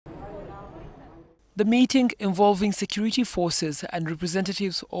The meeting, involving security forces and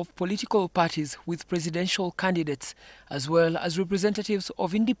representatives of political parties with presidential candidates, as well as representatives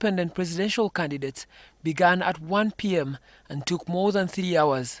of independent presidential candidates, began at 1 p.m. and took more than 3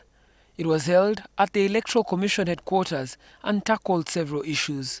 hours. It was held at the Electoral Commission headquarters and tackled several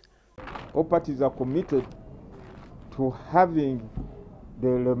issues. All parties are committed to having the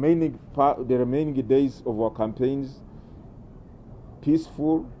remaining days of our campaigns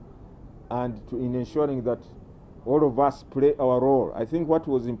peaceful, and in ensuring that all of us play our role. I think what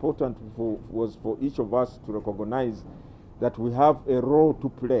was important was for each of us to recognize that we have a role to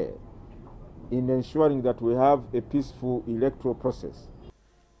play in ensuring that we have a peaceful electoral process.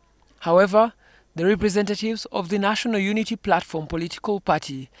 However, the representatives of the National Unity Platform political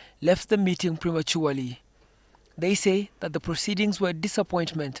party left the meeting prematurely. They say that the proceedings were a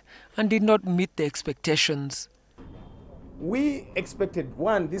disappointment and did not meet their expectations. We expected,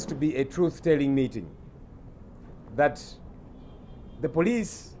 one, this to be a truth-telling meeting, that the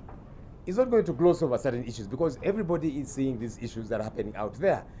police is not going to gloss over certain issues because everybody is seeing these issues that are happening out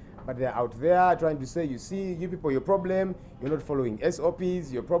there. But they're out there trying to say, you see, you people, your problem, you're not following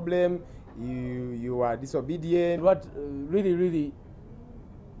SOPs, your problem, you are disobedient. What really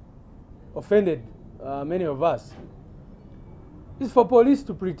offended many of us is for police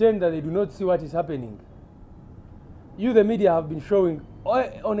to pretend that they do not see what is happening. You, the media, have been showing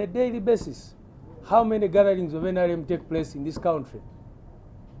on a daily basis how many gatherings of NRM take place in this country,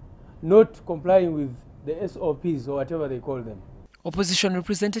 not complying with the SOPs or whatever they call them. Opposition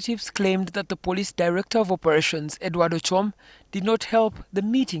representatives claimed that the police director of operations, Eduardo Chom, did not help the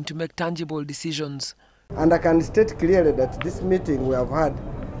meeting to make tangible decisions. And I can state clearly that this meeting we have had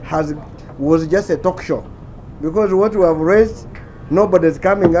was just a talk show, because what we have raised, nobody is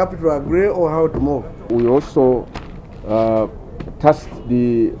coming up to agree or how to move. We also tasked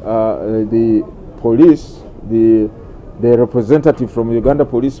the police, the representative from Uganda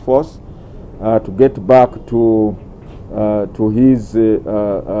Police Force, to get back to his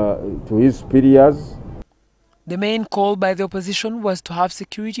superiors. The main call by the opposition was to have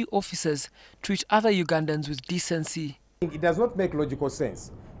security officers treat other Ugandans with decency. It does not make logical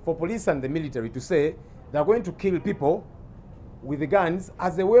sense for police and the military to say they're going to kill people with the guns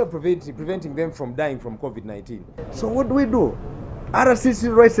as a way of preventing them from dying from COVID-19. So what do?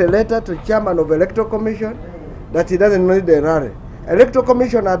 RCC writes a letter to chairman of Electoral Commission that he doesn't need a rally. Electoral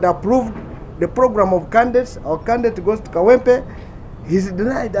Commission had approved the program of candidates. Our candidate goes to Kawempe, he's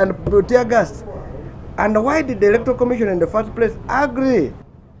denied and tear gas. And why did the Electoral Commission in the first place agree?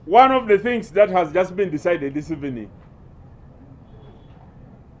 One of the things that has just been decided this evening,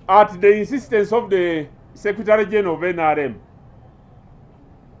 at the insistence of the Secretary General of NRM,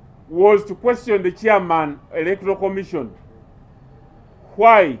 was to question the chairman Electoral Commission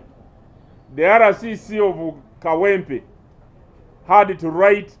why the RCC of Kawempe had to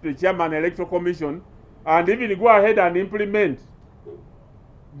write the chairman Electoral Commission and even go ahead and implement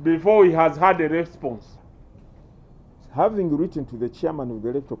before he has had a response. Having written to the chairman of the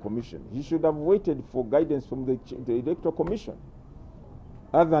Electoral Commission, he should have waited for guidance from the Electoral Commission,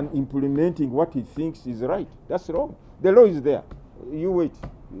 other than implementing what he thinks is right. That's wrong. The law is there. You wait.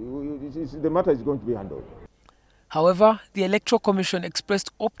 The matter is going to be handled. However, the Electoral Commission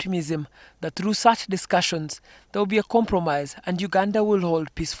expressed optimism that through such discussions there will be a compromise and Uganda will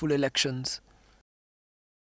hold peaceful elections.